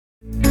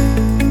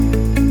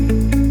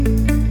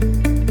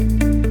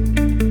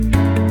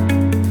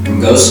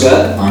No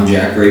Sweat, I'm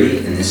Jack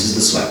Brady, and this is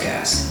the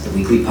Sweatcast, the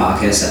weekly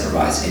podcast that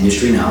provides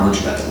industry knowledge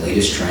about the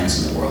latest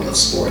trends in the world of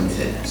sport and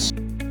fitness.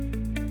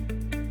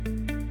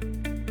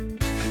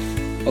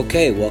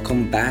 Okay,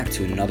 welcome back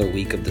to another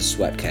week of the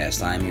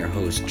Sweatcast. I'm your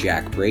host,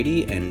 Jack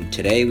Brady, and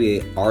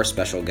today our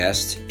special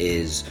guest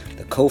is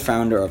the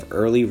co-founder of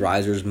Early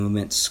Risers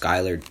Movement,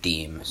 Skylar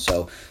Deem.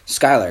 So,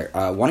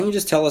 Skylar, why don't you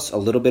just tell us a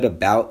little bit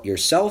about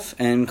yourself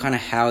and kind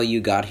of how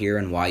you got here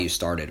and why you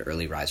started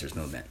Early Risers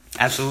Movement?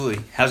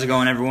 Absolutely. How's it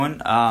going,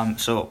 everyone?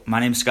 So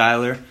my name's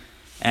Skylar,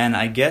 and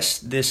I guess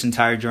this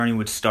entire journey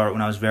would start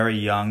when I was very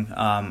young.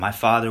 My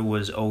father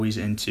was always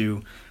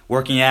into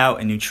working out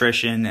and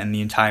nutrition and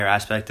the entire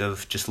aspect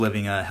of just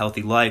living a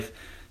healthy life.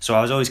 So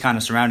I was always kind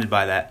of surrounded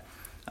by that.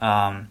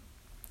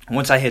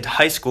 Once I hit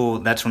high school,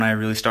 that's when I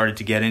really started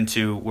to get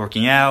into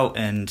working out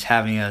and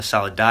having a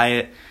solid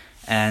diet.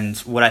 And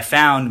what I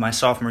found my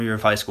sophomore year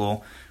of high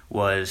school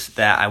was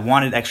that I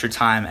wanted extra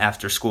time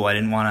after school. I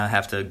didn't want to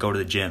have to go to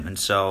the gym. And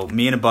so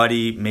me and a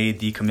buddy made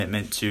the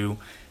commitment to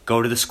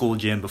go to the school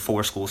gym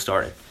before school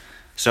started.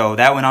 So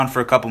that went on for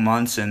a couple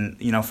months, and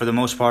for the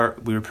most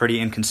part, we were pretty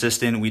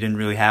inconsistent. We didn't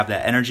really have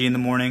that energy in the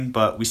morning,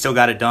 but we still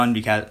got it done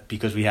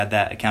because we had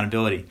that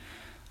accountability.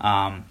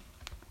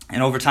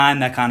 And over time,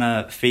 that kind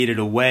of faded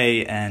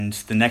away, and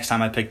the next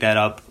time I picked that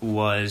up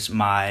was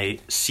my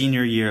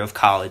senior year of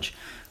college,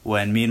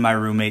 when me and my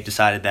roommate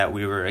decided that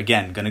we were,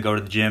 again, going to go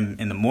to the gym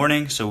in the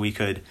morning so we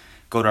could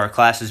go to our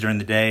classes during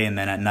the day and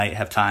then at night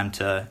have time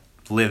to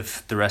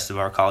live the rest of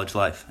our college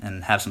life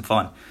and have some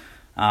fun.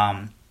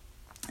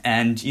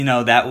 And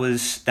that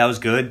was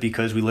good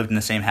because we lived in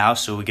the same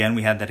house. So again,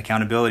 we had that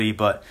accountability,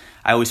 but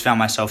I always found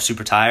myself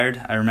super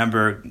tired. I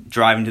remember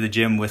driving to the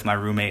gym with my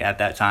roommate at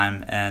that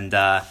time and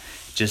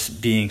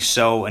just being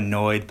so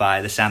annoyed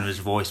by the sound of his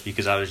voice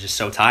because I was just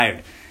so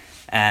tired.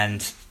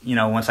 And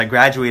once I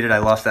graduated, I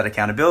lost that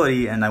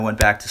accountability and I went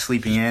back to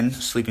sleeping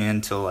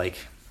in till like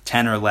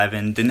 10 or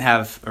 11.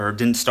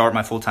 Didn't start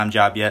my full-time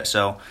job yet,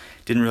 so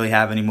didn't really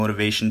have any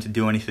motivation to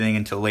do anything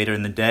until later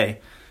in the day.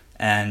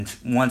 And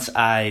once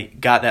I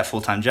got that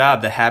full-time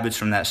job, the habits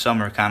from that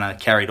summer kind of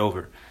carried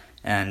over.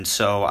 And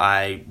so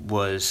I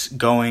was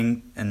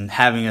going and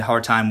having a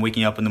hard time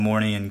waking up in the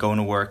morning and going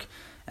to work.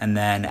 And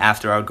then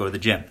after, I would go to the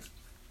gym.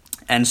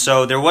 And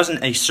so there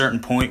wasn't a certain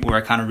point where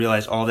I kind of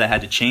realized all that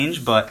had to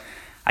change, but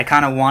I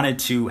kind of wanted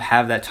to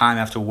have that time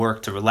after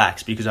work to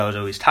relax because I was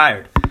always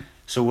tired.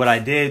 So what I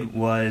did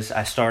was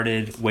I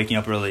started waking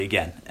up early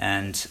again.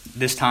 And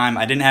this time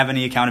I didn't have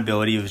any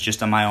accountability. It was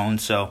just on my own.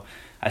 So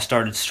I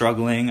started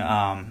struggling,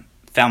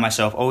 found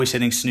myself always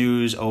hitting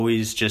snooze,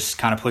 always just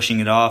kind of pushing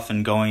it off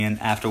and going in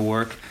after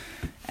work.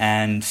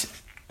 And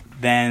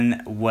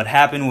then what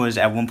happened was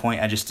at one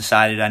point I just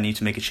decided I need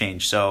to make a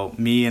change. So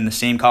me and the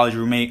same college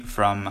roommate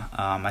from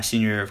my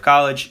senior year of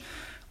college,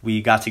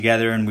 we got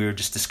together and we were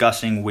just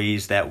discussing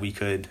ways that we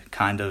could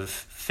kind of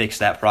fix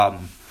that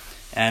problem.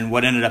 And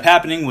what ended up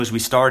happening was we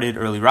started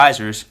Early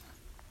Risers,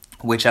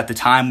 which at the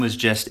time was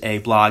just a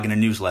blog and a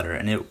newsletter.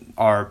 And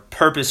our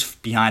purpose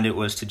behind it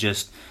was to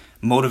just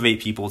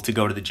motivate people to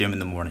go to the gym in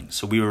the morning.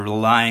 So we were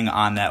relying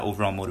on that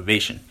overall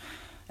motivation.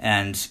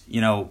 And,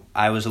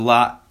 I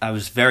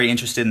was very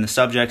interested in the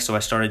subject, so I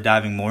started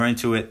diving more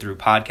into it through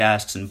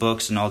podcasts and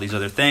books and all these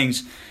other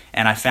things.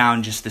 And I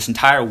found just this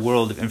entire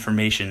world of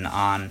information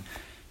on,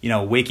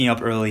 waking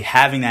up early,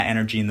 having that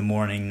energy in the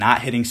morning,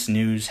 not hitting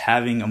snooze,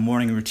 having a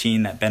morning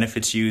routine that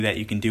benefits you that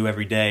you can do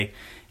every day.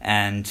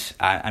 And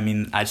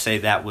I'd say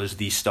that was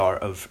the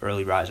start of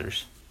Early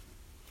Risers.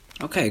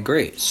 Okay,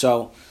 great.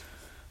 So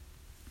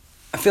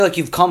I feel like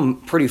you've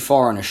come pretty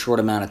far in a short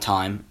amount of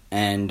time,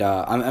 and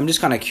I'm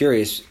just kind of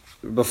curious.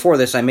 Before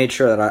this, I made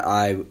sure that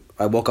I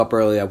woke up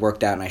early, I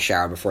worked out, and I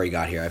showered before you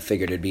got here. I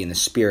figured it'd be in the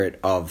spirit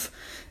of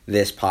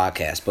this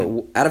podcast.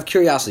 But out of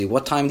curiosity,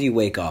 what time do you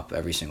wake up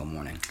every single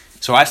morning?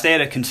 So I stay at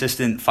a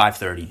consistent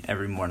 5:30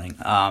 every morning.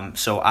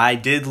 So I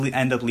did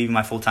end up leaving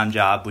my full-time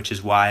job, which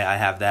is why I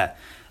have that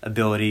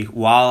ability.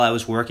 While I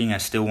was working, I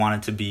still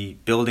wanted to be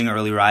building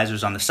Early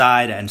Risers on the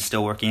side and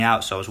still working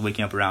out. So I was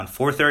waking up around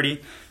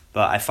 4:30.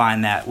 But I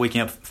find that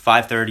waking up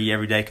 5:30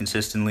 every day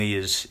consistently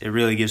it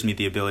really gives me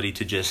the ability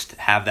to just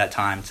have that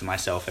time to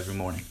myself every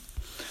morning.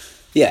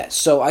 Yeah,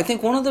 so I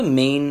think one of the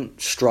main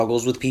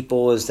struggles with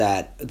people is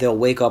that they'll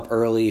wake up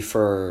early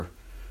for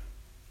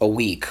a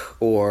week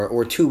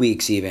or 2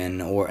 weeks even,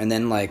 and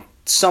then like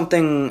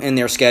something in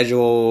their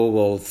schedule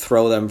will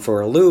throw them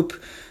for a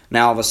loop.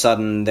 Now all of a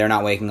sudden they're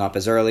not waking up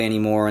as early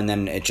anymore, and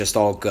then it just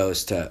all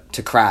goes to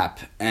crap.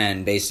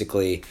 And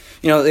basically,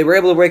 they were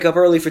able to wake up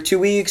early for 2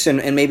 weeks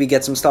and maybe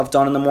get some stuff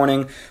done in the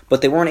morning,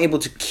 but they weren't able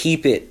to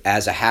keep it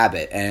as a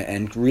habit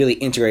and really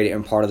integrate it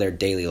in part of their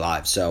daily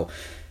lives. So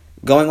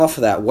going off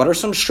of that, what are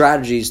some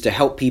strategies to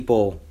help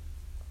people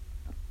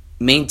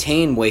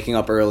maintain waking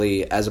up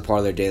early as a part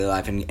of their daily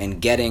life and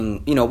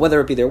getting,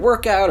 whether it be their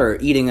workout or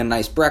eating a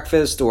nice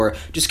breakfast or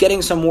just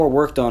getting some more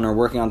work done or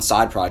working on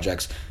side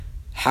projects?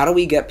 How do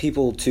we get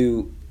people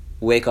to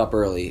wake up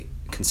early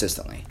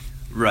consistently?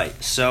 Right.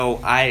 So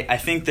I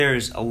think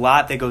there's a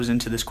lot that goes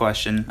into this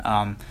question.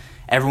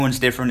 Everyone's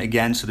different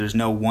again, so there's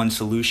no one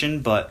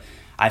solution, but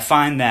I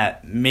find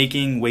that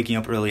making waking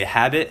up early a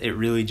habit, it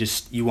really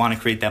just, you want to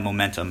create that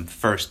momentum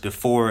first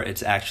before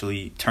it's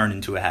actually turned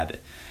into a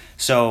habit.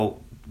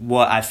 So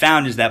what I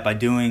found is that by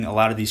doing a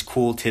lot of these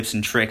cool tips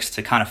and tricks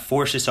to kind of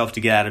force yourself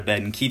to get out of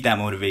bed and keep that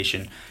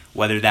motivation,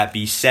 whether that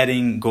be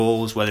setting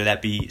goals, whether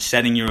that be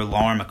setting your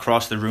alarm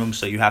across the room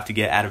so you have to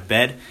get out of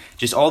bed,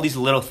 just all these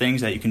little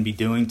things that you can be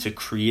doing to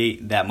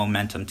create that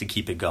momentum to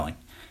keep it going.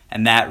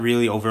 And that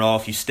really overall,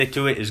 if you stick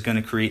to it, is going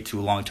to create to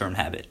a long-term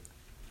habit.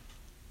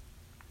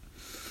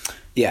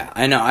 Yeah,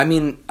 I know. I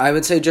mean, I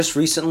would say just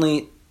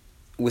recently,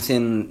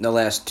 within the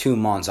last 2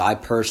 months, I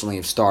personally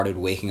have started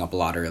waking up a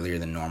lot earlier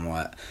than normal.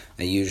 I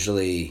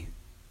usually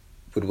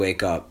would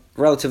wake up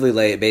relatively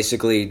late,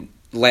 basically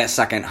last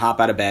second, hop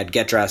out of bed,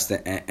 get dressed,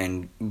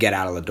 and get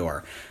out of the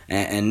door.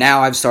 And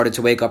now I've started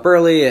to wake up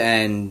early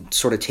and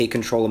sort of take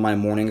control of my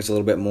mornings a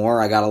little bit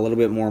more. I got a little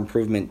bit more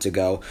improvement to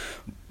go.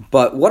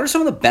 But what are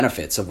some of the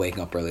benefits of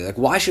waking up early? Like,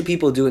 why should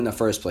people do it in the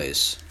first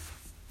place?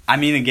 I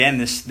mean,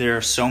 again, there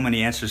are so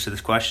many answers to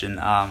this question.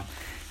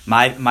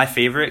 My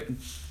favorite,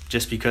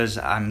 just because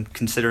I'm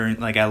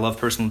considering, like, I love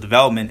personal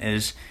development,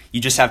 is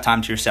you just have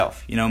time to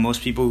yourself. You know,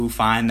 most people who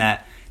find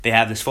that they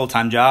have this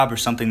full-time job or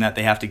something that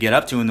they have to get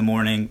up to in the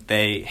morning,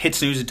 they hit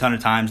snooze a ton of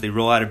times, they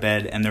roll out of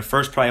bed, and their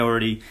first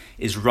priority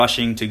is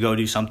rushing to go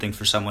do something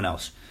for someone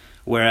else.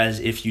 Whereas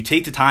if you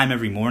take the time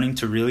every morning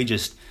to really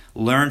just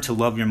learn to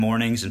love your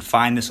mornings and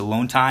find this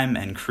alone time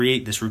and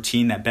create this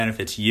routine that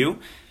benefits you,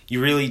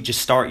 you really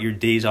just start your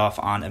days off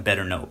on a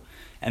better note.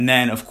 And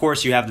then, of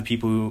course, you have the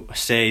people who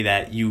say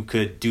that you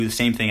could do the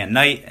same thing at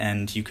night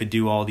and you could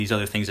do all these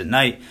other things at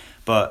night.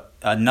 But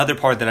another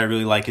part that I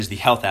really like is the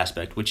health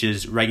aspect, which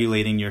is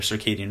regulating your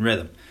circadian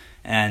rhythm.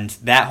 And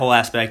that whole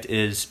aspect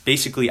is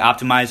basically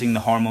optimizing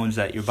the hormones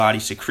that your body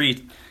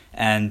secretes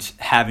and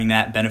having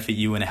that benefit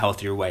you in a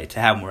healthier way, to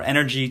have more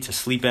energy, to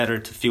sleep better,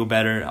 to feel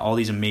better, all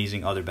these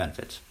amazing other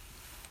benefits.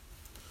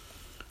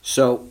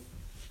 So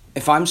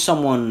if I'm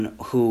someone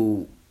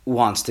who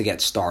wants to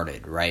get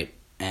started, right,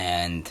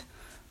 and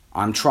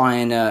I'm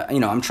trying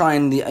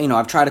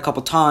I've tried a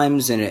couple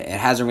times and it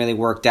hasn't really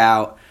worked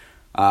out.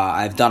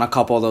 I've done a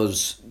couple of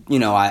those,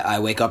 I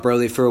wake up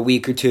early for a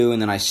week or two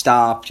and then I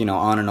stop,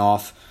 on and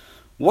off.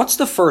 What's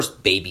the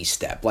first baby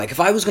step? Like, if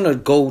I was going to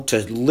go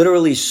to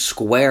literally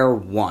square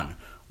one,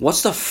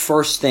 what's the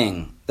first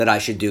thing that I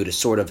should do to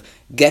sort of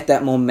get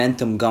that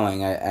momentum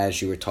going, as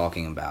you were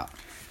talking about?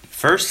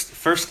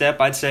 First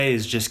step, I'd say,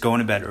 is just going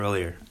to bed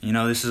earlier.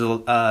 This is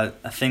a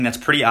thing that's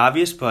pretty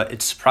obvious, but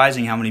it's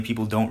surprising how many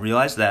people don't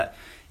realize that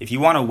if you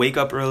want to wake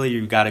up earlier,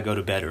 you've got to go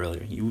to bed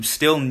earlier. You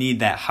still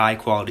need that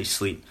high-quality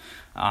sleep.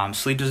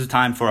 Sleep is a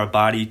time for our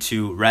body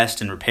to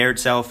rest and repair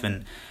itself.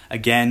 And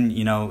again,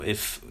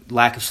 if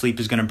lack of sleep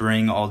is going to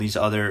bring all these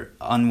other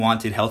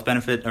unwanted health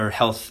benefit or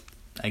health,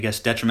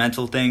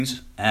 detrimental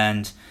things.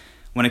 And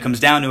when it comes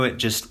down to it,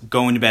 just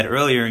going to bed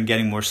earlier and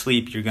getting more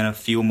sleep, you're going to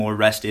feel more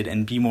rested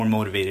and be more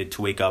motivated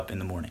to wake up in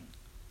the morning.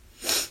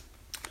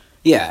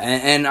 Yeah,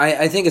 and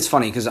I think it's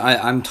funny because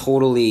I'm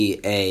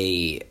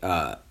totally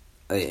I'm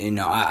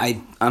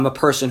a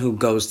person who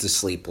goes to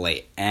sleep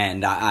late,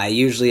 and I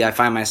usually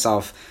find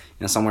myself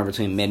somewhere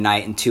between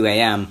midnight and 2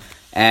 a.m.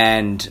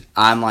 and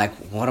I'm like,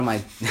 what am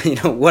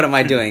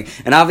I doing?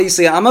 And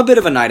obviously, I'm a bit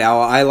of a night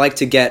owl. I like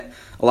to get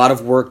a lot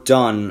of work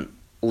done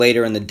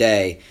later in the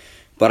day.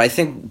 But I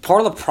think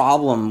part of the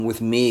problem with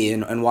me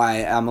and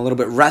why I'm a little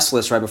bit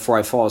restless right before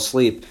I fall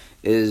asleep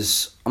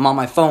is I'm on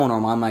my phone or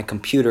I'm on my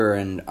computer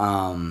and,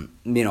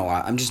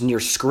 I'm just near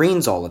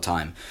screens all the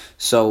time.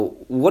 So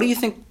what do you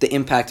think the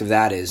impact of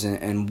that is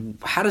and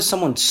how does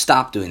someone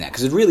stop doing that?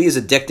 Because it really is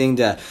addicting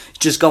to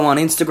just go on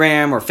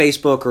Instagram or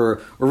Facebook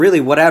or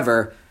really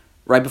whatever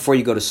right before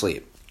you go to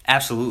sleep.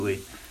 Absolutely.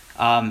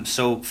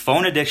 So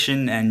phone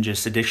addiction and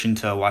just addiction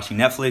to watching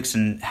Netflix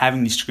and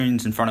having these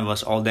screens in front of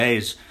us all day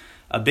is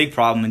a big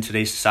problem in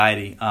today's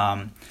society,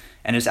 and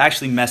it's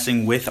actually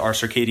messing with our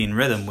circadian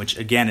rhythm, which,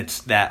 again,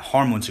 it's that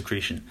hormone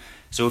secretion.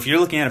 So if you're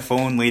looking at a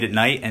phone late at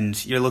night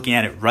and you're looking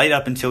at it right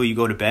up until you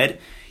go to bed,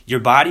 your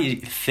body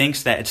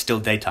thinks that it's still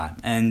daytime.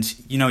 And,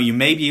 you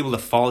may be able to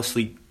fall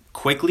asleep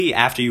quickly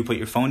after you put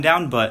your phone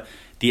down, but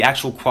the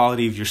actual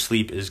quality of your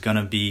sleep is going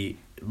to be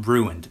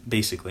ruined,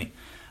 basically.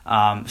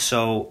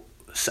 So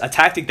a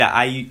tactic that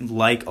I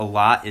like a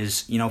lot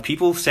is,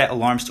 people set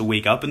alarms to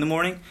wake up in the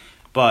morning,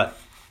 but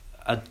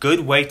a good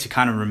way to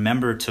kind of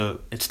remember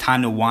it's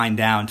time to wind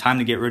down, time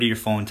to get rid of your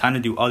phone, time to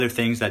do other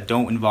things that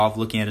don't involve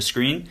looking at a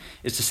screen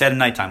is to set a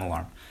nighttime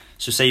alarm.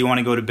 So say you want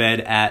to go to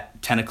bed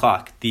at 10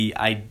 o'clock. The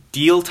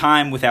ideal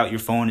time without your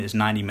phone is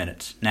 90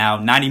 minutes. Now,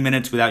 90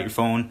 minutes without your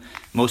phone,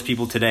 most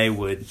people today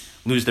would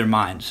lose their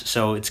minds.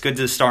 So it's good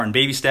to start in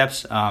baby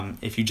steps.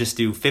 If you just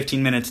do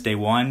 15 minutes day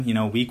one,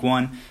 week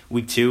one,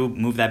 week two,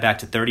 move that back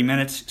to 30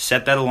 minutes.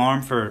 Set that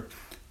alarm for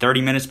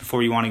 30 minutes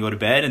before you want to go to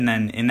bed, and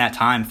then in that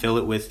time, fill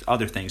it with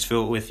other things.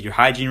 Fill it with your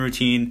hygiene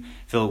routine,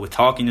 fill it with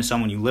talking to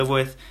someone you live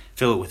with,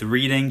 fill it with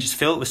reading. Just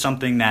fill it with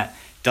something that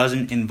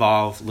doesn't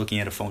involve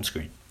looking at a phone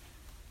screen.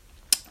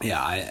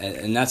 Yeah,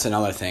 and that's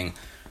another thing.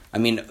 I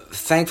mean,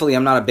 thankfully,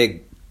 I'm not a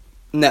big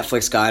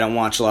Netflix guy. I don't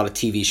watch a lot of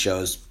TV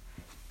shows.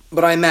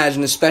 But I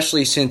imagine,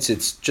 especially since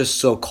it's just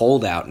so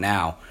cold out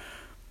now,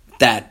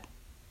 that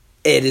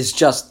it's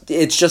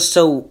just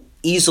so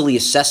easily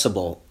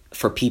accessible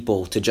for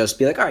people to just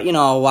be like, all right,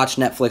 I'll watch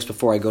Netflix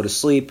before I go to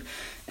sleep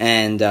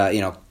and,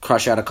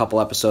 crush out a couple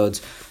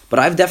episodes. But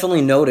I've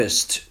definitely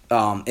noticed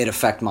it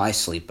affect my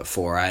sleep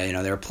before.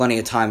 There are plenty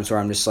of times where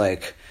I'm just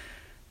like,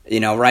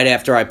 right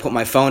after I put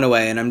my phone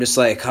away and I'm just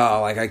like,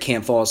 oh, like I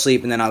can't fall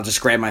asleep, and then I'll just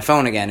grab my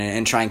phone again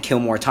and try and kill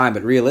more time.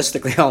 But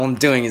realistically, all I'm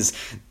doing is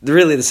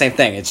really the same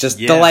thing. It's just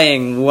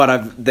delaying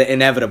the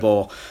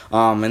inevitable.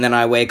 And then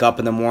I wake up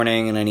in the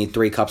morning and I need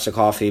 3 cups of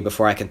coffee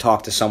before I can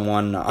talk to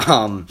someone.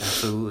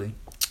 Absolutely.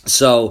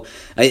 So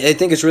I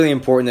think it's really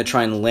important to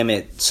try and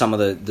limit some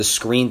of the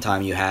screen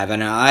time you have.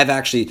 And I've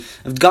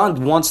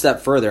gone one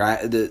step further.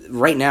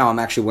 Right now I'm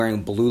actually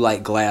wearing blue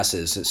light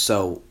glasses.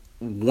 So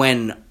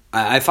when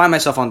I find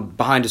myself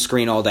behind a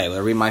screen all day,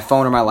 whether it be my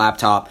phone or my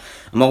laptop,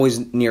 I'm always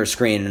near a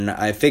screen. And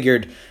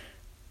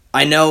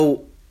I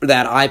know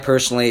that I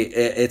personally,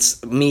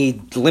 it's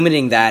me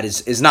limiting that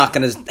is not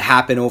going to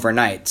happen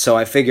overnight. So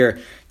I figure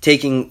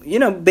taking,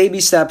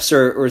 baby steps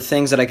or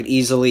things that I could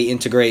easily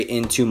integrate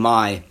into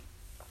my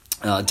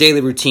daily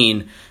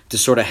routine to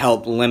sort of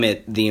help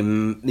limit the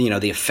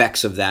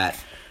effects of that.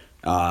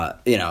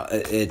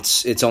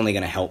 It's only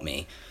going to help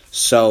me.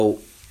 So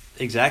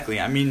exactly.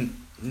 I mean,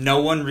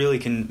 no one really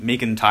can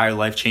make an entire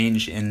life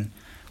change in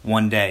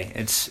one day.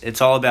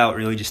 It's all about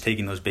really just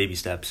taking those baby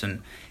steps.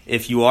 And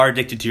if you are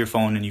addicted to your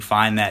phone and you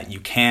find that you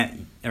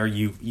can't, or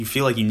you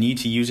feel like you need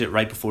to use it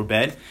right before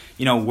bed,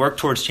 work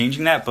towards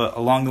changing that. But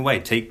along the way,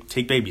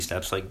 take baby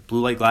steps. Like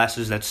blue light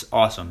glasses, that's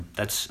awesome.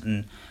 That's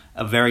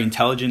a very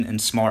intelligent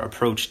and smart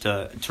approach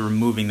to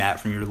removing that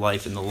from your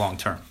life in the long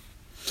term.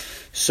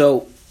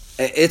 So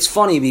it's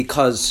funny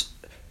because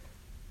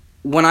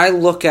when I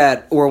look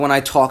at, or when I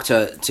talk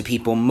to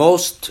people,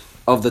 most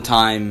of the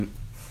time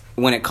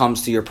when it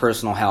comes to your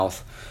personal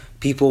health,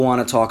 people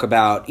want to talk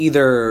about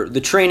either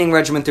the training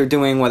regimen they're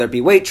doing, whether it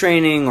be weight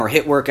training or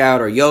HIIT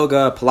workout or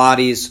yoga,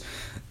 Pilates.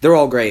 They're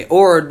all great.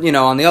 Or,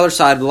 on the other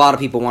side, a lot of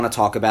people want to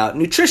talk about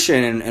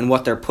nutrition and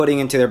what they're putting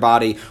into their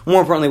body,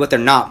 more importantly, what they're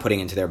not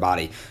putting into their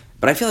body.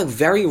 But I feel like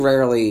very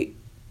rarely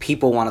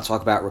people want to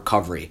talk about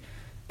recovery.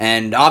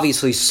 And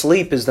obviously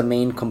sleep is the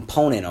main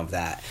component of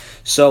that.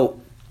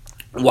 So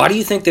why do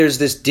you think there's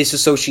this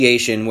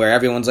disassociation where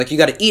everyone's like, you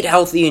got to eat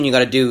healthy and you got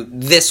to do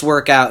this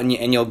workout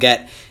and you'll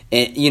get,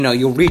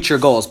 you'll reach your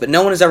goals. But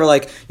no one is ever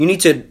like, you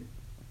need to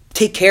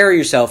take care of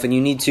yourself and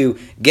you need to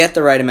get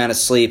the right amount of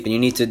sleep and you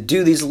need to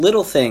do these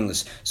little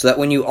things so that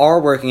when you are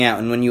working out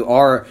and when you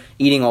are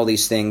eating all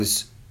these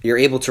things,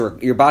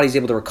 your body's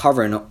able to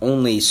recover and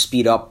only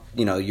speed up,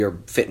 your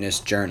fitness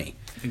journey.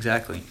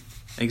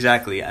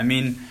 Exactly. I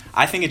mean,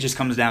 I think it just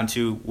comes down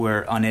to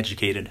we're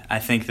uneducated. I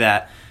think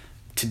that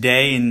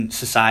today in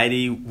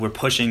society, we're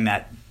pushing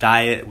that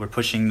diet, we're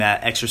pushing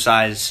that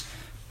exercise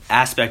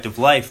aspect of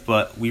life,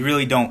 but we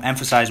really don't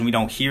emphasize and we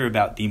don't hear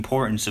about the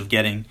importance of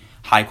getting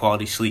high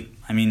quality sleep.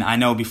 I mean, I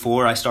know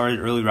before I started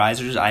Early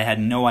Risers, I had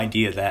no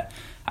idea that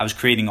I was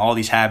creating all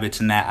these habits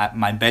and that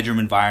my bedroom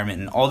environment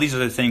and all these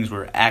other things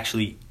were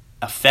actually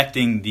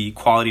affecting the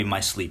quality of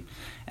my sleep.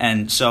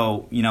 And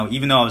so,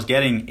 even though I was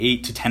getting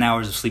 8 to 10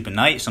 hours of sleep a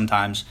night,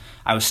 sometimes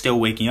I was still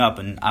waking up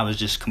and I was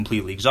just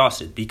completely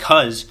exhausted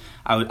because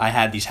I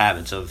had these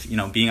habits of,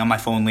 being on my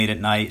phone late at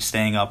night,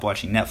 staying up,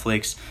 watching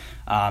Netflix,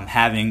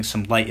 having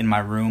some light in my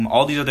room,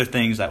 all these other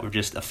things that were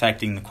just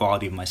affecting the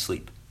quality of my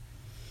sleep.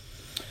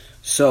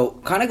 So,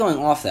 kind of going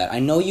off that, I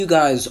know you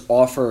guys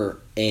offer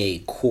a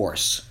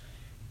course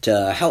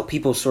to help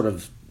people sort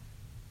of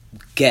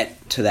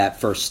get to that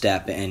first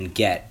step and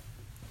get,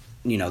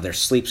 their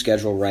sleep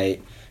schedule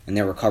right and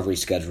their recovery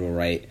schedule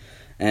right.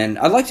 And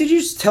I'd like to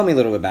just tell me a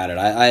little bit about it.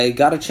 I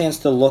got a chance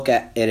to look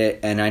at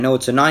it, and I know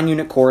it's a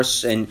 9-unit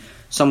course, and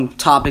some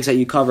topics that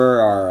you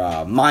cover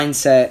are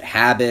mindset,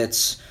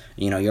 habits,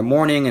 your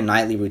morning and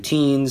nightly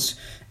routines,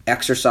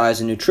 exercise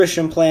and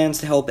nutrition plans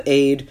to help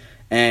aid,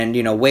 and,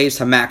 ways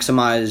to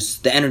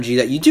maximize the energy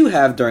that you do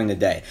have during the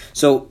day.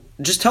 So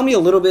just tell me a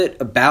little bit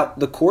about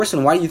the course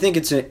and why do you think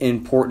it's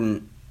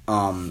important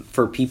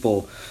for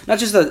people, not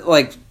just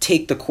to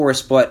take the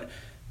course, but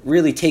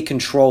really take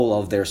control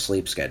of their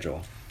sleep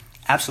schedule.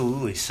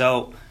 Absolutely.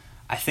 So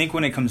I think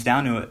when it comes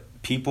down to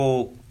it,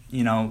 people,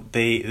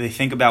 they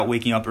think about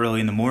waking up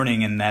early in the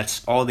morning and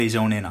that's all they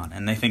zone in on.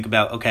 And they think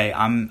about, okay,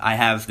 I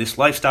have this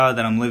lifestyle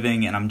that I'm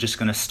living and I'm just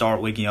going to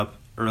start waking up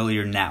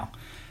earlier now.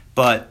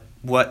 But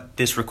what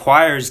this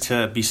requires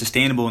to be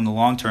sustainable in the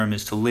long term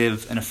is to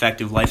live an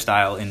effective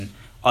lifestyle in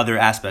other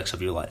aspects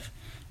of your life.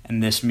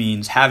 And this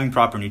means having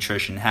proper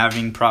nutrition,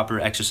 having proper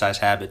exercise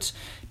habits,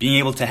 being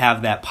able to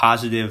have that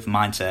positive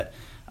mindset,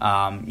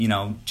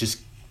 just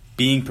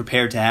being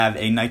prepared to have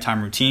a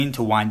nighttime routine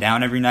to wind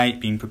down every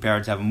night, being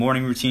prepared to have a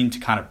morning routine to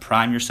kind of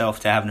prime yourself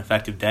to have an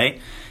effective day.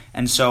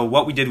 And so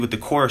what we did with the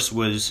course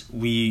was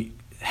we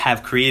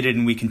have created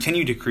and we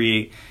continue to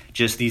create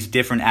just these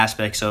different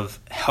aspects of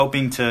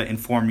helping to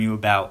inform you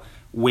about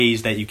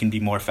ways that you can be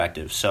more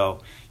effective.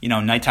 So,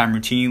 nighttime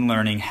routine,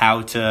 learning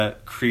how to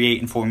create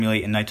and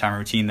formulate a nighttime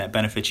routine that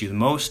benefits you the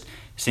most.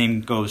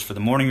 Same goes for the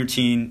morning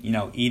routine,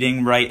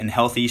 eating right and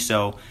healthy.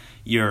 So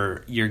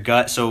your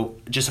gut. So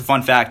just a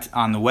fun fact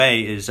on the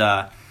way is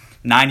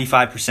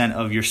 95%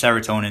 of your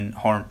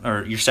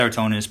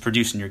serotonin is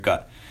produced in your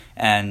gut.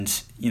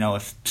 And,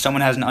 if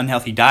someone has an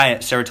unhealthy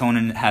diet,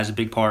 serotonin has a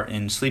big part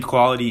in sleep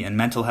quality and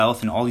mental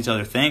health and all these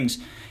other things.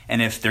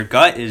 And if their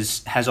gut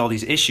has all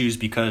these issues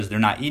because they're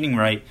not eating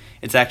right,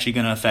 it's actually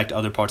going to affect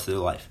other parts of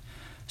their life.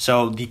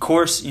 So the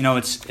course,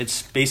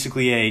 it's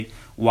basically a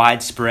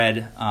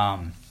widespread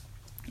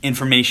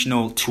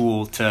informational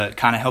tool to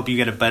kind of help you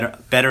get a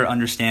better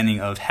understanding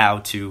of how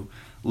to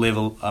live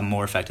a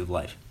more effective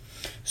life.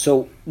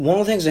 So one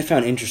of the things I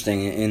found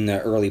interesting in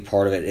the early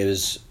part of it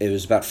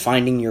was about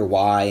finding your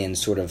why and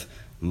sort of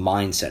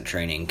mindset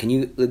training. Can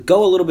you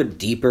go a little bit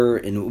deeper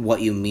in what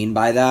you mean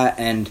by that,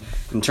 and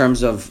in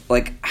terms of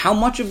how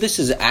much of this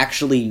is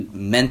actually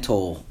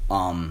mental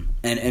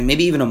and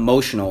maybe even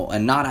emotional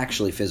and not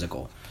actually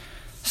physical?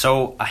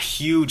 So a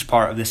huge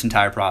part of this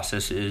entire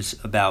process is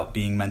about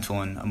being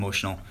mental and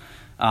emotional.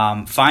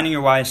 Finding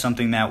your why is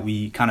something that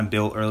we kind of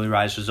built Early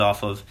Risers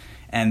off of,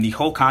 and the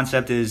whole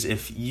concept is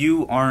if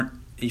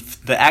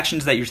the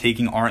actions that you're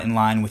taking aren't in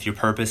line with your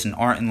purpose and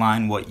aren't in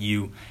line what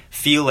you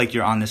feel like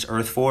you're on this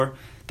earth for,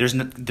 there's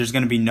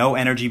going to be no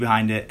energy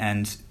behind it,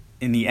 and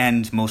in the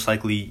end, most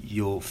likely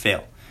you'll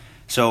fail.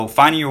 So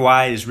finding your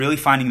why is really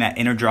finding that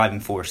inner driving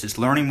force. It's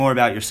learning more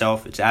about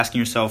yourself. It's asking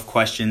yourself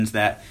questions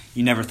that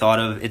you never thought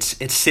of.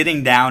 It's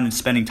sitting down and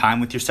spending time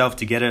with yourself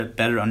to get a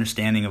better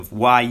understanding of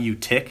why you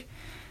tick.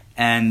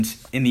 And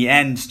in the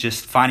end,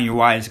 just finding your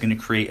why is going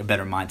to create a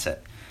better mindset.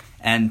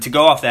 And to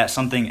go off that,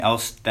 something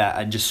else that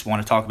I just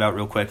want to talk about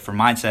real quick for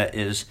mindset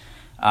is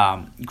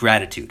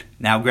gratitude.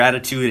 Now,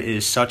 gratitude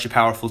is such a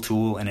powerful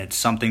tool, and it's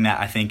something that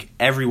I think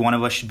every one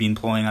of us should be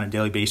employing on a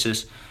daily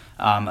basis.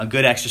 A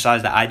good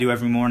exercise that I do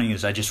every morning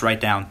is I just write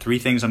down 3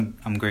 things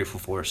I'm grateful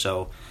for.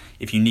 So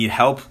if you need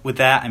help with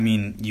that,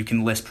 you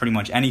can list pretty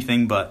much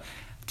anything, but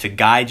to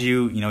guide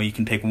you, you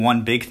can pick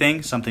one big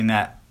thing, something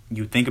that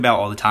you think about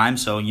all the time.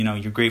 So,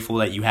 you're grateful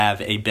that you have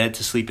a bed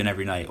to sleep in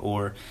every night,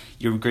 or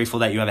you're grateful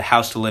that you have a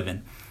house to live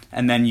in.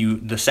 And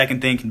then the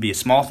second thing can be a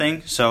small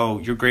thing. So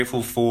you're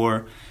grateful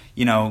for,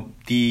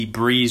 the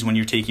breeze when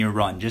you're taking a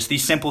run. Just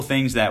these simple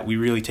things that we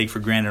really take for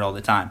granted all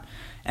the time.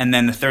 And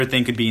then the third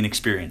thing could be an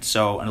experience.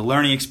 So a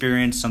learning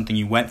experience, something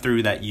you went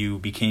through that you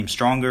became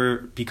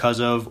stronger because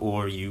of,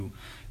 or you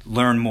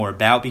learned more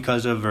about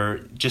because of,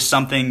 or just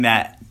some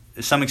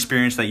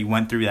experience that you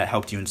went through that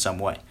helped you in some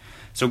way.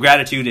 So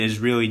gratitude is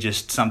really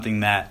just something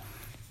that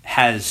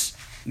has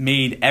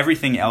made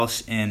everything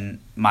else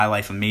in my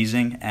life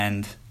amazing,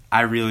 and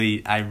I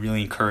really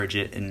encourage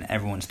it in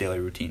everyone's daily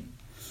routine.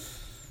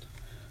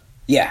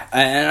 Yeah,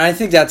 and I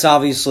think that's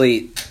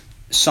obviously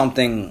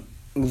something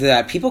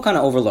that people kind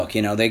of overlook.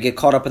 They get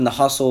caught up in the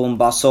hustle and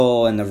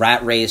bustle and the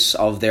rat race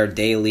of their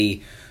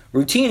daily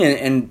routine,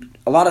 and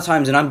a lot of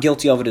times, and I'm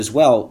guilty of it as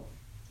well,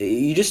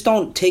 you just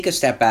don't take a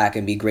step back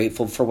and be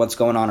grateful for what's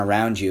going on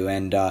around you.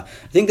 And I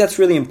think that's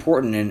really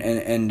important,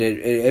 and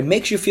it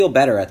makes you feel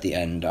better at the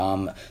end.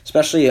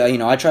 Especially,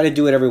 I try to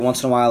do it every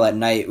once in a while at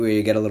night where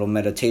you get a little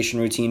meditation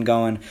routine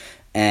going,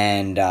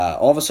 and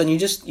all of a sudden you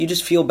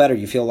just feel better.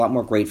 You feel a lot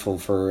more grateful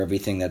for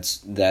everything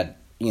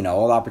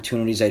all the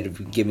opportunities that have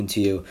been given to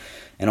you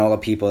and all the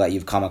people that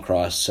you've come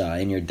across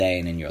in your day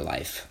and in your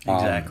life.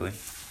 Exactly.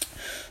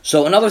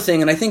 So another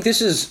thing, and I think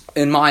this is,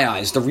 in my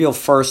eyes, the real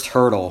first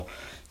hurdle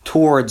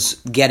towards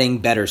getting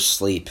better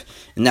sleep,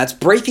 and that's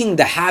breaking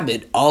the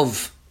habit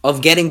of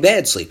getting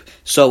bad sleep.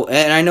 So,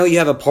 and I know you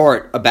have a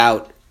part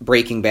about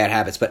breaking bad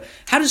habits, but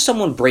how does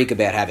someone break a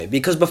bad habit?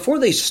 Because before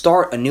they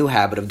start a new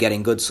habit of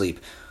getting good sleep,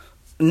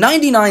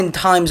 99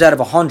 times out of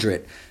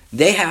 100,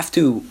 they have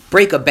to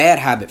break a bad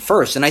habit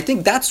first. And I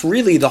think that's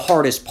really the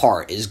hardest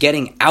part, is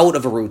getting out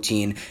of a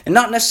routine and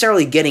not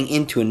necessarily getting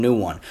into a new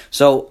one.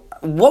 So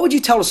what would you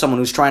tell to someone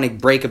who's trying to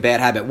break a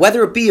bad habit,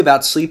 whether it be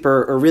about sleep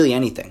or really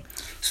anything?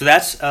 So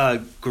that's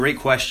a great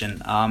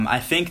question. I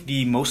think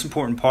the most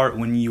important part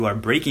when you are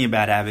breaking a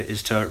bad habit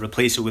is to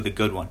replace it with a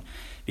good one.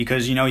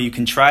 Because, you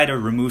can try to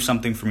remove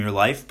something from your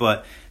life,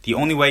 but the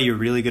only way you're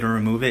really going to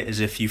remove it is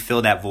if you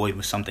fill that void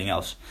with something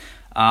else.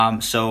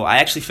 So I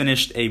actually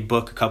finished a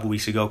book a couple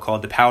weeks ago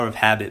called The Power of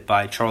Habit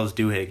by Charles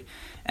Duhigg.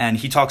 And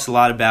he talks a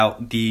lot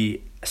about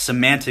the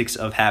semantics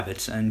of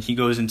habits. And he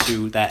goes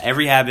into that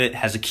every habit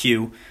has a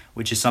cue,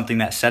 which is something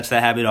that sets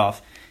that habit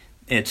off.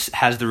 It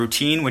has the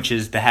routine, which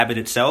is the habit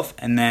itself,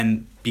 and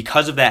then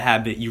because of that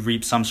habit, you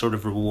reap some sort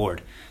of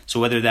reward.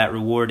 So whether that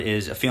reward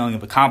is a feeling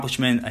of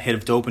accomplishment, a hit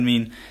of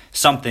dopamine,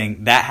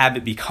 something, that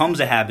habit becomes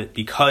a habit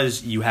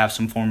because you have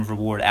some form of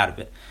reward out of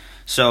it.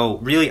 So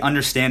really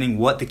understanding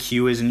what the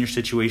cue is in your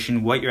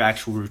situation, what your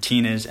actual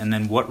routine is, and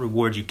then what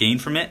reward you gain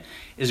from it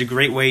is a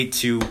great way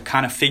to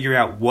kind of figure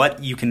out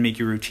what you can make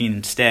your routine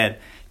instead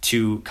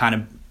to kind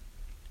of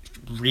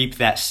reap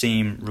that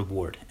same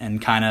reward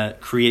and kind of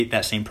create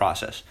that same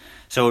process.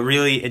 So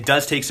it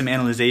does take some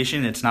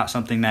analyzation. It's not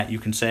something that you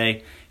can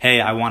say,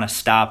 hey, I want to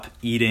stop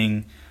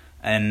eating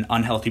an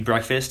unhealthy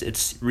breakfast.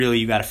 It's really,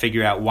 you got to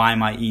figure out, why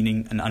am I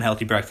eating an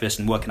unhealthy breakfast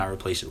and what can I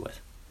replace it with?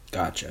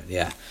 Gotcha.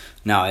 Yeah.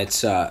 No,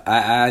 it's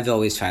I've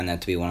always found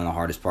that to be one of the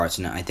hardest parts,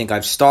 and I think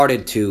I've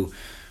started to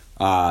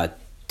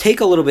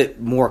take a little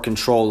bit more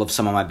control of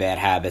some of my bad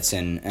habits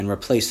and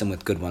replace them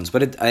with good ones.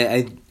 But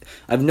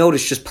I've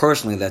noticed just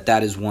personally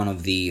that is one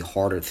of the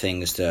harder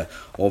things to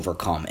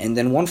overcome. And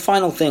then one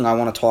final thing I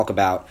want to talk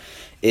about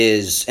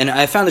is, and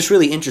I found this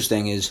really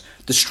interesting, is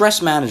the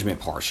stress management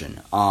portion.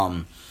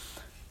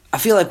 I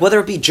feel like whether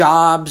it be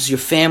jobs, your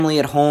family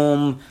at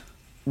home,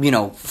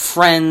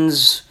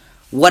 friends,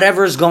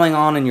 whatever's going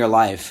on in your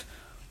life,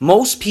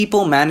 most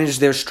people manage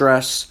their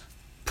stress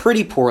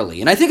pretty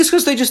poorly. And I think it's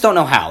because they just don't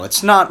know how.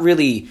 It's not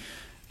really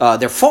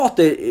their fault.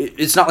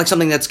 It's not like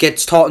something that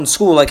gets taught in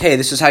school, like, hey,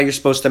 this is how you're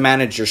supposed to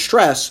manage your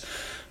stress.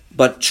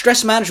 But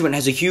stress management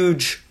has a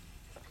huge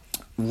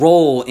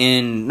role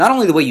in not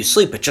only the way you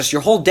sleep, but just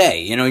your whole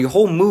day, your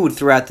whole mood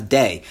throughout the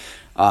day.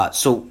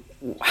 So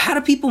how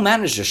do people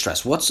manage their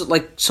stress? What's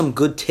like some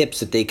good tips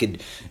that they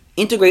could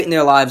integrate in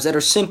their lives that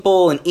are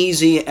simple and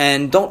easy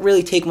and don't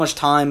really take much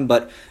time,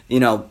 but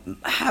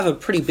have a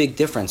pretty big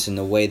difference in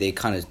the way they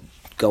kind of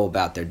go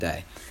about their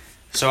day?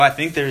 So I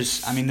think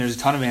there's a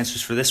ton of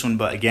answers for this one,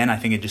 but again, I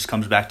think it just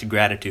comes back to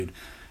gratitude.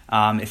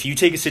 If you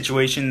take a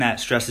situation that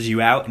stresses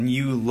you out and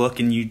you look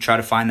and you try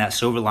to find that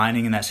silver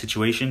lining in that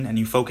situation and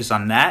you focus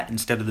on that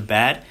instead of the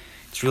bad,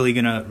 it's really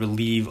going to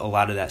relieve a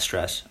lot of that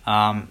stress.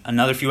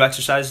 Another few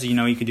exercises,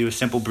 you could do a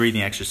simple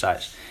breathing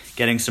exercise.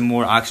 Getting some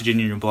more oxygen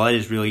in your blood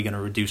is really going to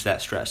reduce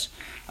that stress.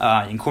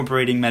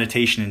 Incorporating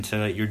meditation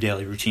into your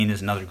daily routine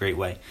is another great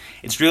way.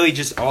 It's really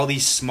just all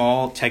these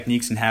small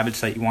techniques and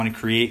habits that you want to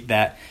create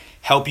that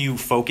help you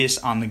focus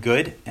on the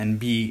good and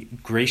be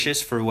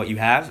gracious for what you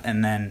have,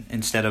 and then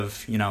instead of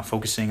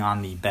focusing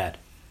on the bad.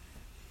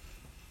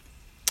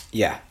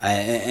 Yeah,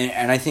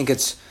 and I think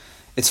it's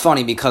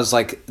funny because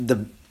like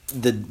the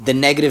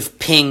negative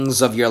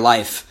pings of your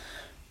life,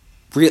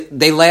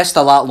 they last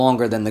a lot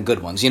longer than the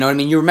good ones. You know what I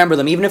mean? You remember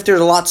them, even if they're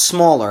a lot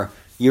smaller.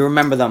 You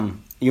remember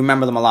them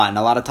a lot, and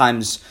a lot of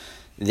times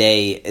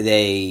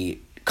they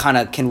kind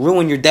of can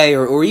ruin your day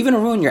or even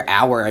ruin your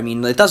hour. I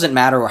mean, it doesn't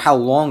matter how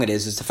long it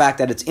is. It's the fact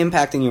that it's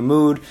impacting your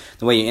mood,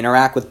 the way you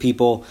interact with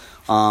people,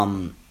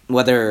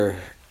 whether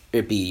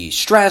it be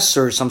stress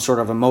or some sort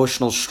of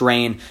emotional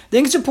strain. I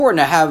think it's important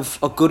to have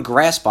a good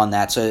grasp on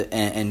that,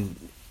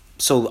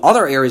 so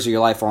other areas of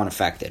your life are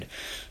unaffected.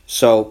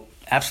 So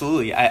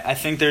absolutely. I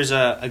think there's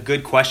a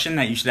good question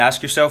that you should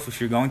ask yourself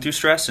if you're going through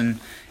stress, and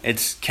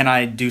it's, can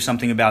I do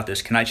something about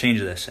this? Can I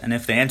change this? And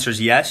if the answer is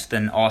yes,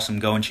 then awesome,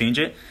 go and change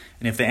it.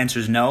 And if the answer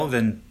is no,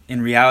 then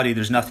in reality,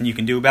 there's nothing you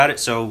can do about it.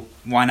 So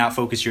why not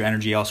focus your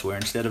energy elsewhere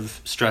instead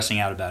of stressing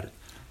out about it?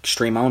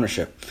 Extreme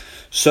ownership.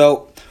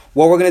 So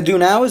what we're going to do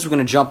now is we're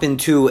going to jump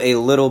into a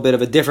little bit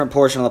of a different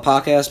portion of the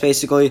podcast,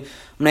 basically. I'm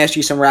going to ask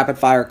you some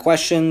rapid-fire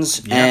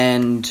questions,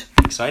 and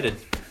excited.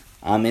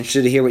 I'm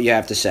interested to hear what you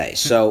have to say.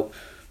 So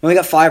we only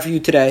got 5 for you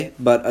today,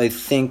 but I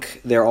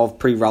think they're all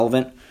pretty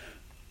relevant.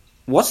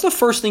 What's the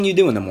first thing you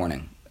do in the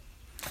morning?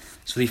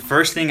 So the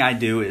first thing I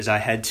do is I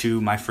head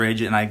to my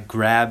fridge and I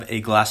grab a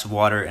glass of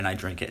water and I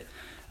drink it.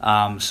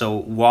 So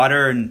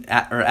water,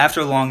 or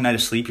after a long night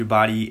of sleep, your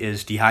body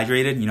is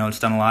dehydrated. It's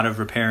done a lot of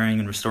repairing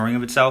and restoring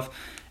of itself.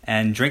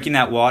 And drinking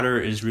that water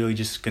is really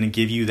just going to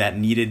give you that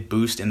needed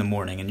boost in the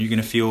morning. And you're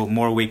going to feel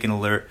more awake and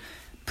alert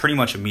pretty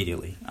much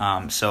immediately.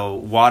 So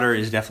water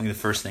is definitely the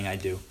first thing I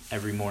do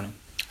every morning.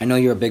 I know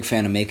you're a big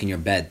fan of making your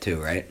bed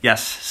too, right?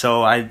 Yes.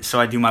 So I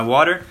do my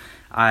water.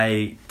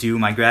 I do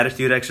my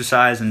gratitude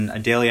exercise and a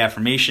daily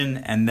affirmation,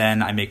 and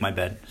then I make my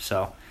bed.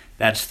 So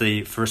that's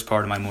the first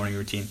part of my morning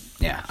routine.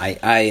 Yeah,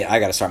 I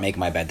got to start making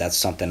my bed. That's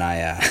something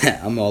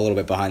I'm a little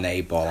bit behind the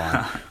 8 ball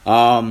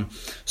on.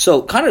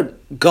 So kind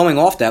of going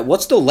off that,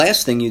 what's the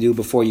last thing you do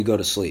before you go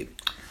to sleep?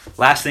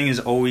 Last thing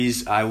is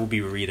always I will be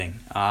reading.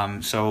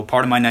 So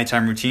part of my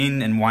nighttime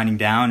routine and winding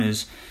down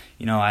is,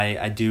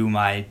 I do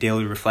my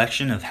daily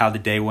reflection of how the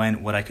day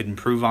went, what I could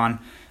improve on,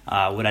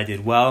 what I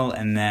did well,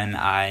 and then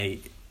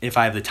if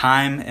I have the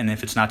time and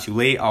if it's not too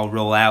late, I'll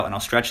roll out and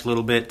I'll stretch a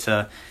little bit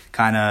to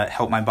kind of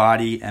help my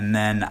body, and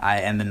then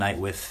I end the night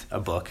with a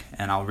book.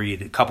 And I'll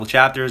read a couple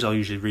chapters. I'll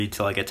usually read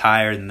till I get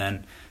tired and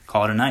then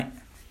call it a night.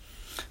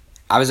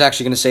 I was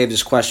actually going to save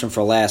this question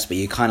for last, but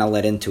you kind of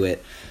led into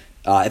it.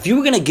 If you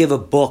were going to give a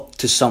book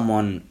to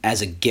someone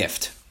as a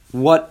gift,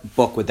 what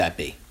book would that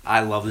be? I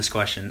love this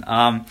question.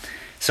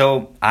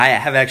 So I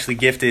have actually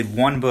gifted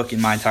one book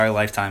in my entire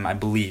lifetime, I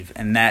believe,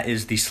 and that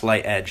is The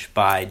Slight Edge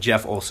by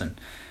Jeff Olson.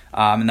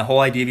 And the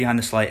whole idea behind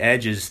The Slight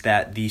Edge is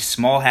that the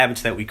small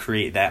habits that we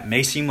create that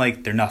may seem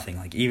like they're nothing,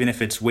 like even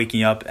if it's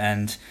waking up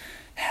and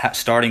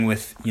starting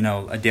with,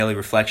 a daily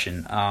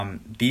reflection,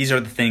 these are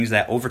the things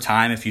that over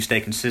time, if you stay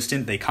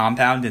consistent, they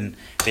compound and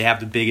they have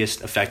the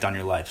biggest effect on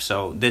your life.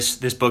 So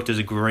this book does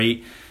a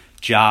great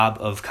job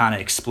of kind of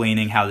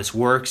explaining how this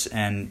works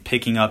and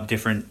picking up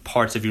different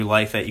parts of your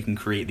life that you can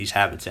create these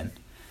habits in.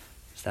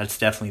 So that's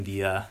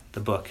definitely the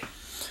book.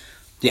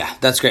 Yeah,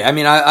 that's great. I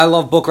mean, I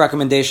love book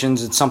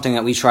recommendations. It's something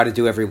that we try to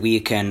do every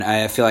week, and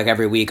I feel like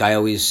every week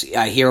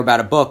I hear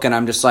about a book, and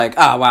I'm just like,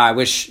 oh, wow, I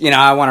wish,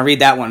 I want to read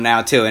that one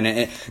now, too,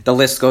 and the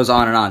list goes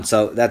on and on,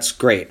 so that's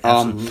great.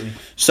 Absolutely.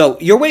 So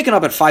you're waking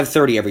up at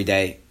 5:30 every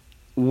day.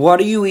 What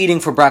are you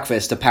eating for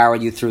breakfast to power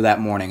you through that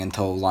morning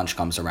until lunch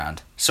comes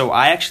around? So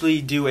I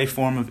actually do a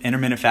form of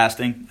intermittent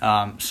fasting,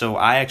 so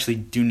I actually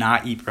do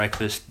not eat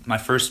breakfast. My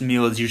first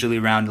meal is usually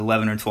around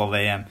 11 or 12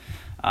 a.m.,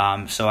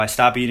 so I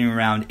stop eating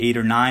around 8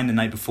 or 9 the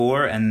night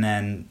before, and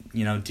then,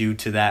 due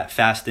to that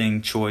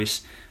fasting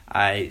choice,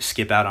 I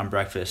skip out on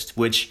breakfast,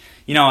 which,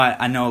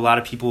 I know a lot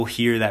of people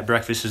hear that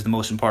breakfast is the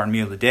most important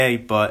meal of the day,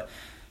 but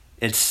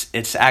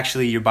it's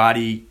actually your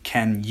body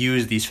can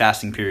use these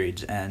fasting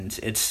periods, and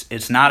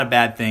it's not a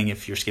bad thing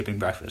if you're skipping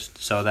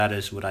breakfast. So that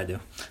is what I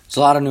do. There's a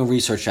lot of new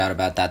research out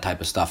about that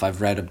type of stuff.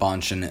 I've read a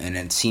bunch, and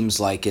it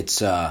seems like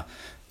it's going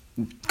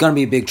to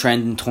be a big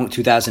trend in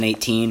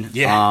 2018.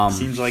 Yeah,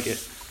 seems like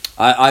it.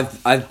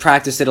 I've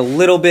practiced it a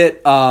little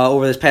bit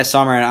over this past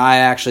summer, and I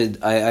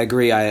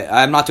agree.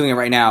 I'm not doing it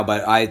right now,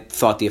 but I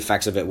thought the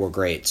effects of it were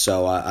great,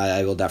 so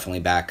I will definitely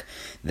back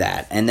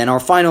that. And then our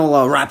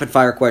final rapid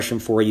fire question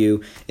for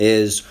you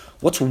is: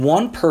 what's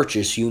one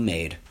purchase you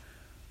made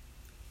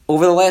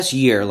over the last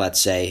year,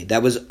 let's say,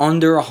 that was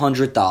under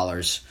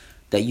 $100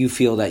 that you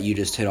feel that you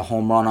just hit a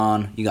home run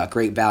on, you got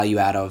great value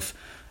out of,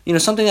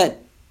 something that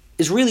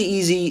is really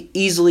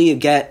easily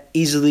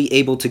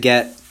able to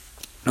get.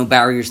 No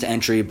barriers to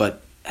entry,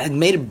 but had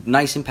made a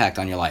nice impact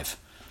on your life?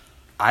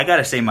 I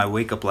gotta say my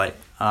wake-up light.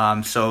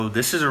 So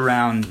this is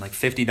around like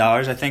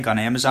 $50, I think, on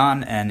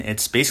Amazon, and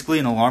it's basically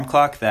an alarm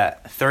clock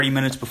that 30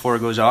 minutes before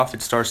it goes off,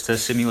 it starts to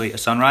simulate a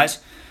sunrise.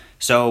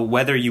 So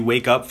whether you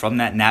wake up from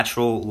that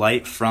natural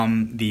light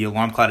from the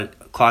alarm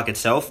clock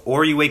itself,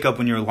 or you wake up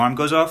when your alarm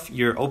goes off,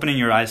 you're opening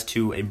your eyes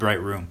to a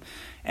bright room.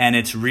 And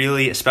it's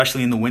really,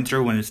 especially in the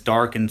winter when it's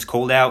dark and it's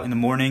cold out in the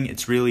morning,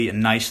 it's really a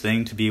nice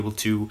thing to be able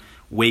to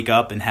wake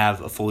up and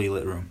have a fully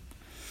lit room.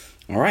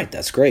 All right,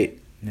 that's great.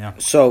 Yeah.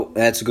 So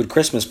that's a good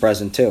Christmas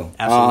present too.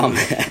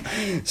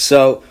 Absolutely.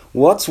 So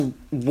what's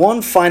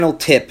one final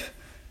tip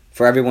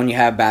for everyone you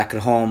have back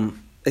at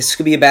home? This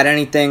could be about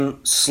anything: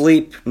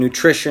 sleep,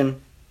 nutrition,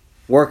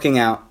 working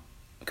out.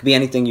 It could be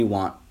anything you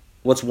want.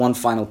 What's one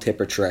final tip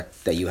or trick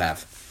that you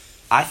have?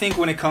 I think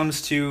when it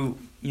comes to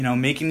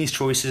making these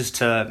choices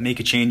to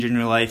make a change in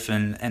your life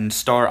and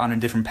start on a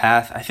different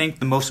path, I think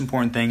the most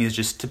important thing is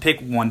just to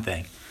pick one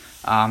thing.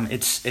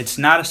 It's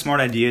not a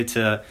smart idea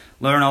to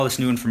learn all this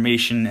new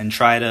information and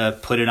try to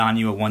put it on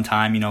you at one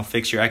time.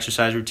 Fix your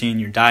exercise routine,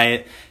 your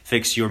diet,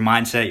 fix your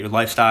mindset, your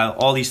lifestyle,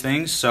 all these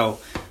things. So,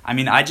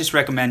 I just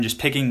recommend just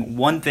picking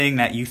one thing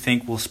that you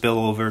think will spill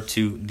over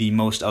to the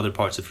most other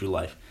parts of your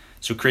life.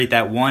 So create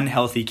that one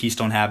healthy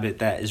keystone habit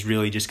that is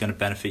really just going to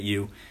benefit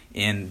you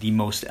in the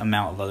most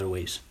amount of other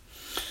ways.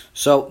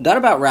 So that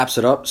about wraps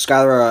it up.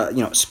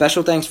 Skylar,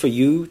 special thanks for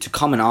you to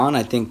coming on.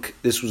 I think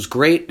this was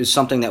great. It's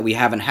something that we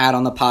haven't had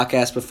on the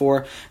podcast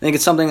before. I think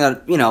it's something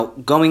that,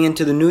 going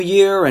into the new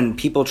year and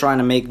people trying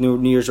to make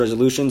New Year's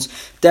resolutions,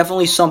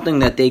 definitely something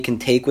that they can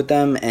take with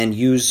them and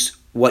use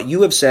what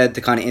you have said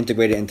to kind of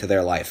integrate it into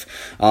their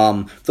life.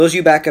 Those of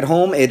you back at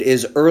home, it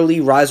is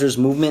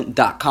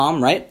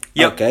earlyrisersmovement.com, right?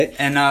 Yep. Okay.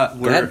 And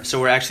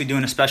we're actually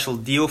doing a special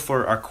deal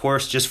for our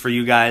course just for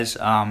you guys.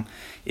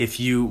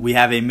 We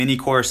have a mini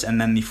course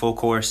and then the full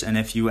course, and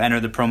if you enter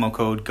the promo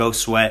code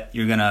GoSweat,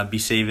 you're gonna be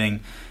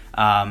saving.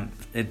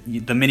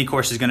 The mini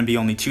course is gonna be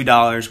only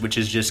 $2, which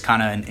is just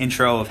kind of an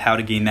intro of how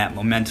to gain that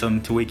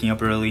momentum to waking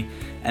up early,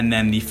 and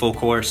then the full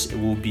course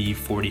will be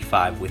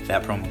 $45 with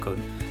that promo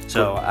code.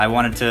 So I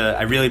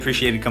really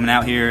appreciated coming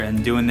out here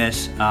and doing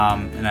this,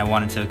 and I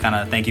wanted to kind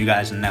of thank you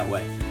guys in that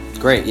way.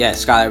 Great, yeah,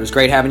 Skylar, it was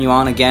great having you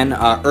on again.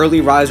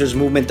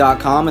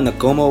 Earlyrisersmovement.com, and the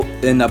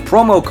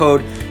promo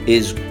code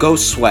is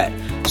GoSweat.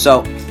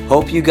 So,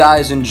 hope you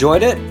guys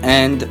enjoyed it,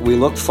 and we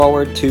look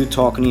forward to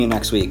talking to you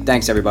next week.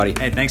 Thanks, everybody.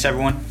 Hey, thanks,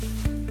 everyone.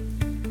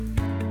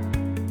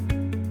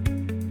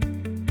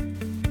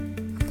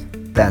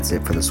 That's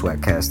it for the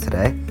Sweatcast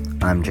today.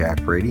 I'm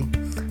Jack Brady.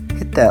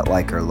 Hit that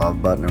like or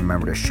love button and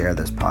remember to share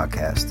this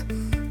podcast.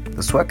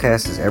 The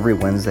Sweatcast is every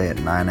Wednesday at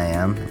 9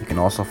 a.m. You can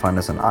also find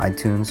us on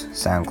iTunes,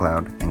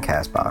 SoundCloud, and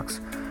CastBox.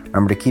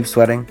 Remember to keep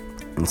sweating,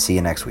 and see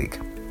you next week.